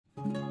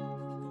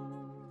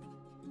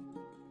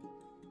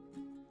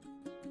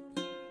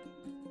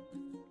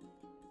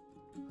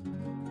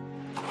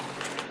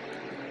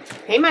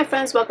Hey my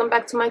friends, welcome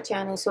back to my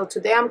channel. So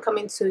today I'm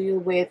coming to you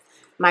with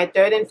my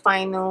third and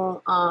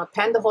final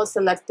PandaHall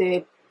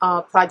selected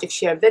project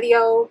share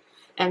video.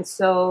 And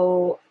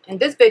so in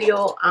this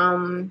video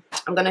I'm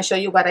going to show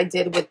you what I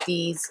did with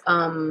these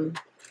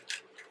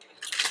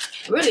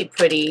really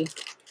pretty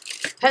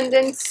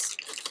pendants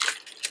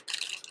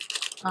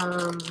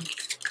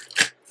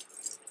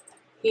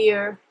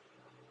here.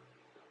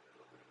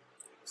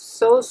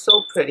 So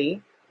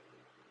pretty.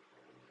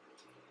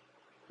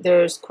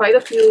 There's quite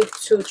a few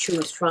to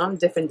choose from,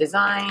 different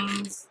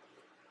designs.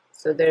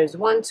 So there's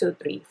 1, 2,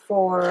 3,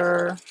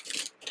 4,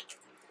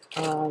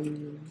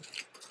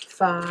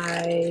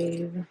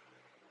 5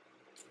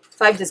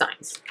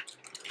 designs.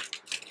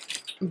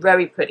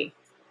 Very pretty.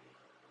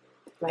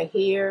 Right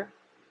here.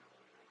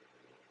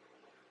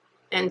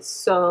 And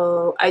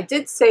so I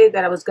did say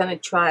that I was going to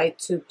try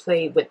to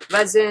play with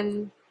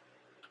resin.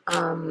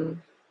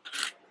 I'm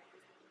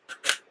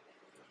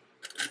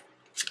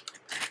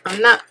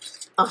not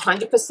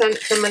 100%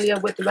 familiar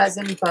with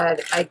resin,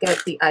 but I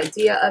get the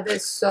idea of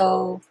it.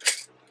 So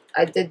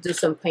I did do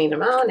some playing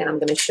around, and I'm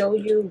going to show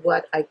you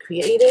what I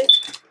created.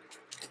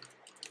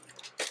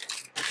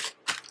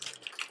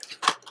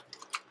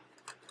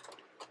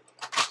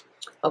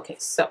 Okay,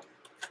 so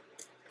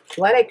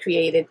what I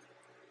created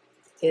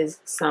is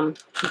some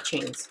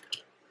keychains.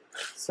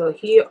 So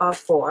here are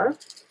 4.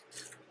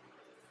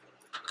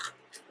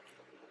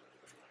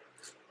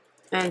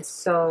 And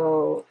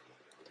so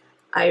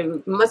I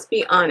must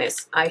be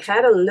honest, I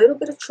had a little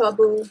bit of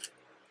trouble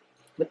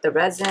with the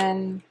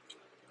resin.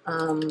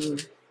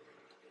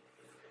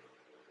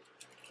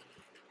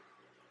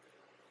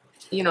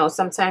 You know,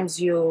 sometimes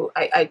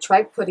I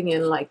try putting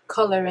in like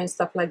color and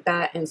stuff like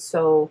that, and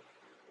so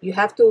you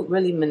have to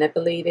really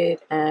manipulate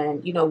it.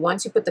 And you know,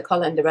 once you put the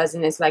color in the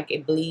resin, it's like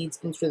it bleeds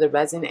into the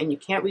resin, and you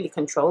can't really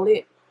control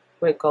it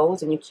where it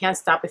goes, and you can't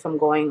stop it from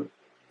going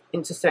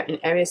into certain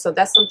areas. So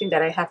that's something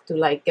that I have to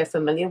like get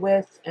familiar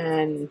with.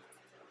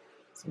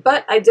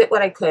 But I did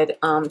what I could.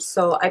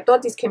 So I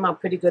thought these came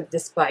out pretty good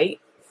despite.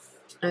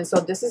 And so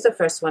this is the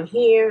first one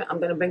here.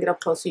 I'm gonna bring it up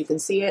close so you can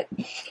see it.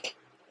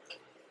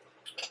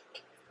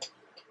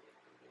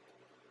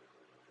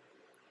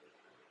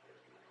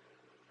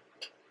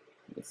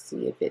 Let's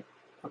see if it,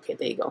 okay,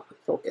 there you go,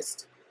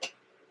 focused.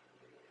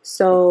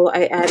 So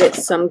I added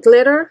some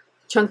glitter,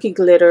 chunky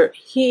glitter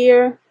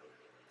here.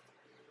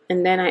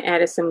 And then I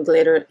added some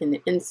glitter in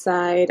the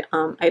inside.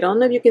 I don't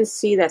know if you can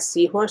see that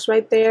seahorse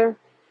right there.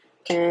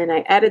 And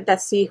I added that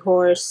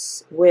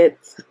seahorse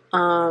with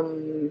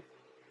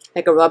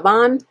like a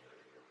rub-on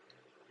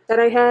that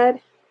I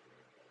had.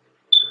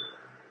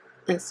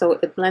 And so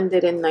it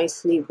blended in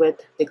nicely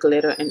with the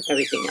glitter and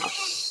everything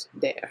else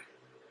there.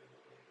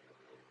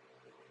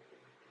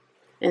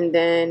 And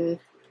then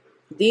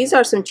these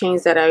are some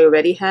chains that I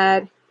already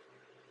had.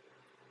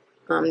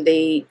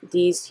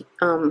 These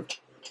what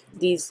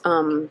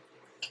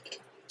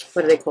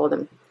do they call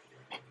them?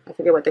 I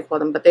forget what they call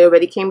them, but they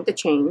already came with the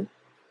chain.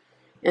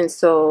 And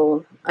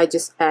so I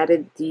just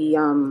added the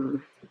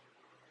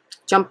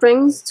jump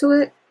rings to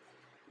it,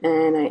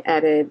 and I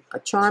added a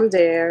charm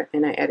there,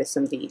 and I added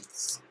some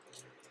beads.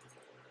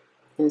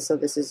 And so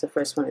this is the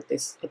first one of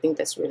this. I think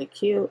that's really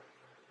cute.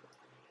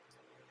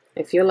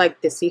 I feel like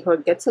the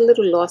seahorse gets a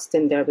little lost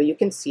in there, but you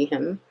can see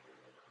him.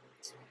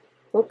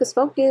 Focus,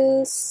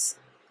 focus.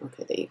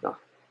 Okay, there you go.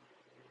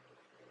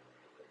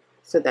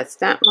 So that's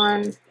that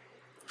one.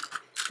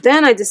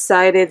 Then I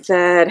decided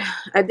that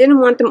I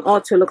didn't want them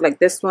all to look like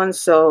this one,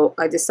 so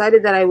I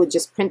decided that I would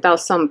just print out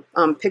some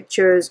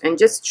pictures and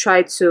just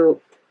try to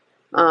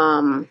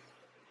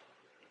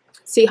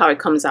see how it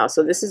comes out.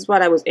 So this is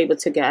what I was able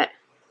to get.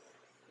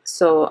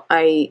 So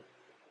I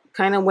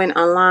kind of went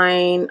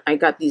online. I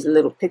got these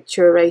little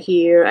picture right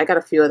here. I got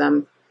a few of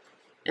them,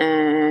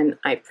 and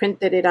I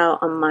printed it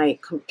out on my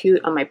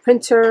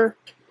printer,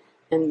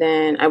 and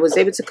then I was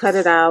able to cut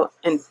it out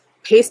and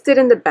paste it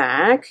in the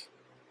back.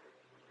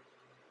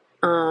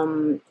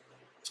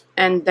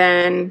 And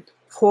then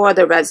pour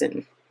the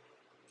resin,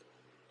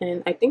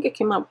 and I think it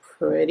came out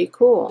pretty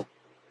cool.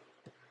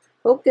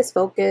 Focus,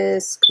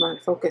 focus, come on,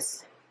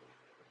 focus.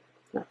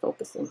 It's not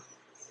focusing.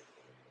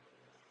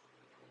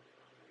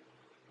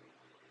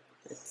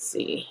 Let's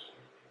see.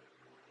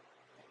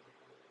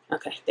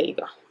 Okay, there you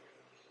go.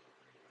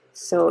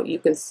 So you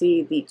can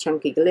see the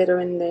chunky glitter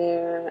in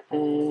there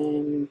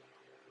and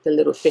the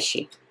little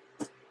fishy.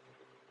 I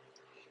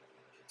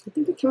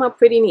think it came out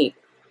pretty neat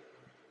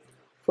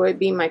for it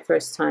being my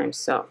first time.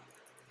 So,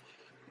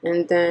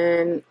 and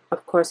then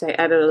of course I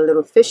added a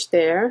little fish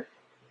there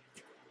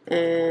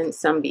and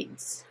some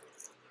beads.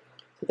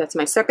 So that's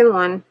my second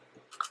one.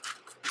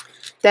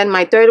 Then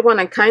my third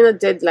one, I kind of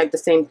did like the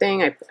same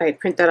thing. I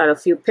printed out a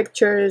few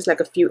pictures, like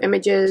a few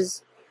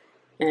images,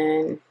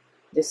 and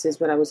this is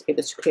what I was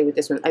able to create with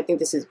this one. I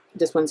think this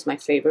one's my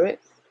favorite.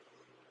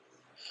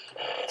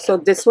 So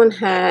this one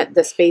had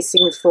the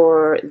spacing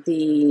for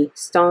the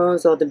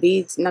stones or the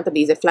beads, not the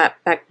beads, the flat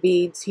back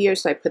beads here.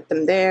 So I put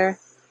them there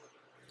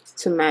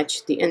to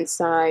match the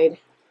inside.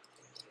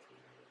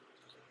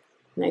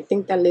 And I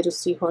think that little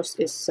seahorse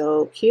is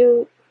so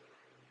cute.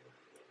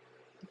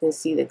 can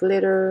see the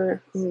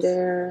glitter in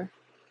there.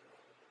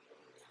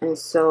 And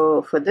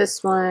so for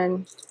this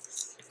one,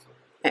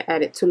 I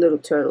added 2 little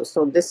turtles.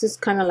 So this is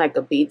kind of like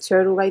a bead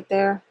turtle right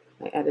there.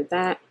 I added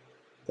that,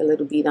 the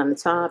little bead on the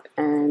top,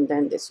 and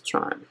then this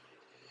charm.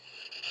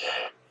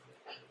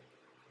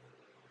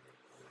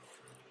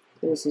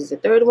 This is the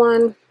 3rd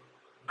one.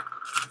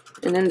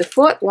 And then the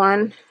 4th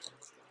one,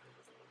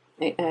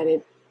 I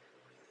added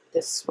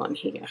this one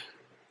here.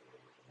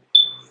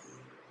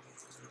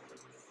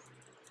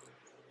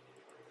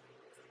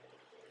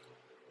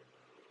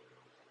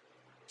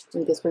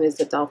 And this one is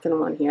the dolphin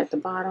one here at the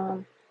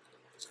bottom.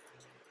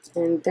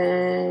 And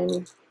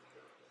then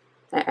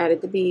I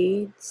added the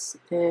beads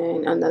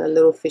and another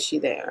little fishy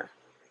there.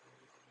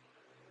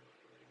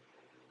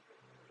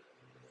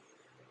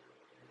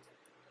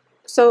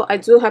 So I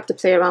do have to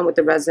play around with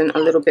the resin a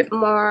little bit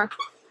more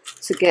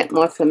to get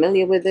more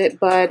familiar with it,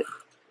 but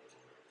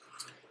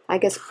I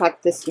guess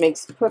practice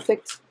makes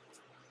perfect.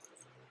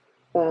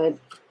 But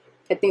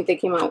I think they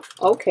came out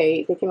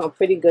okay. They came out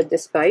pretty good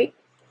despite.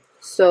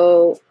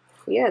 So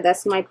yeah,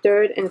 that's my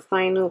 3rd and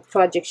final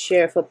project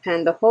share for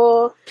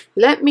PandaHall.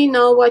 Let me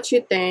know what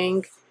you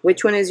think.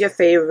 Which one is your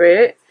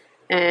favorite?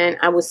 And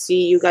I will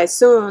see you guys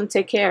soon.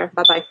 Take care.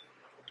 Bye-bye.